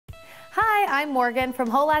Hi, I'm Morgan from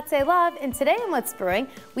Whole Latte Love, and today on What's Brewing,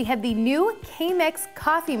 we have the new KMix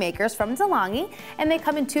Coffee Makers from Delonghi, and they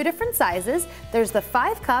come in two different sizes. There's the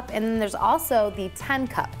 5-cup, and then there's also the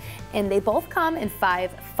 10-cup, and they both come in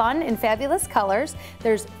 5 fun and fabulous colors.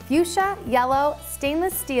 There's fuchsia, yellow,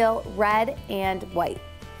 stainless steel, red, and white.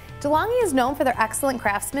 Delonghi is known for their excellent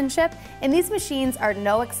craftsmanship, and these machines are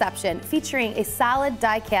no exception, featuring a solid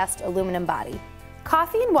die-cast aluminum body.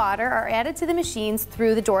 Coffee and water are added to the machines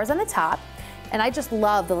through the doors on the top, and I just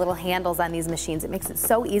love the little handles on these machines. It makes it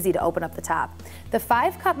so easy to open up the top. The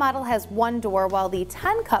 5-cup model has one door, while the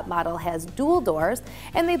 10-cup model has dual doors,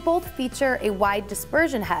 and they both feature a wide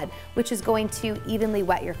dispersion head, which is going to evenly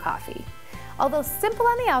wet your coffee. Although simple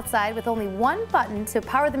on the outside with only one button to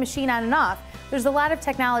power the machine on and off, there's a lot of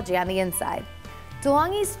technology on the inside.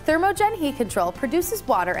 Delonghi's Thermo-Gen heat control produces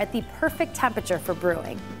water at the perfect temperature for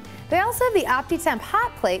brewing. They also have the Opti-Temp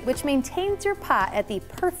hot plate, which maintains your pot at the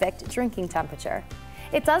perfect drinking temperature.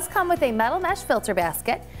 It does come with a metal mesh filter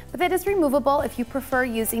basket, but that is removable if you prefer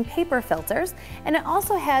using paper filters, and it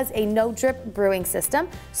also has a no-drip brewing system,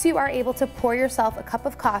 so you are able to pour yourself a cup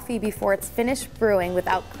of coffee before it's finished brewing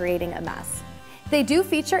without creating a mess. They do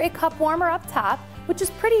feature a cup warmer up top, which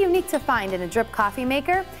is pretty unique to find in a drip coffee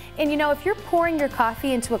maker. And you know, if you're pouring your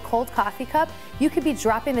coffee into a cold coffee cup, you could be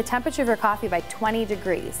dropping the temperature of your coffee by 20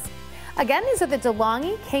 degrees. Again, these are the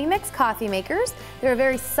Delonghi kMix Coffee Makers. They're a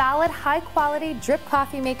very solid, high-quality drip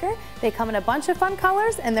coffee maker. They come in a bunch of fun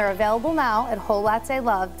colors, and they're available now at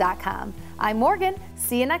WholeLatteLove.com. I'm Morgan.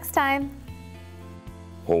 See you next time.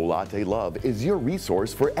 Whole Latte Love is your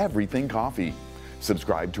resource for everything coffee.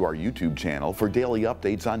 Subscribe to our YouTube channel for daily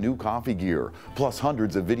updates on new coffee gear, plus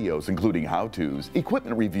hundreds of videos including how-tos,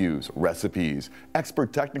 equipment reviews, recipes,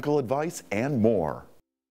 expert technical advice, and more.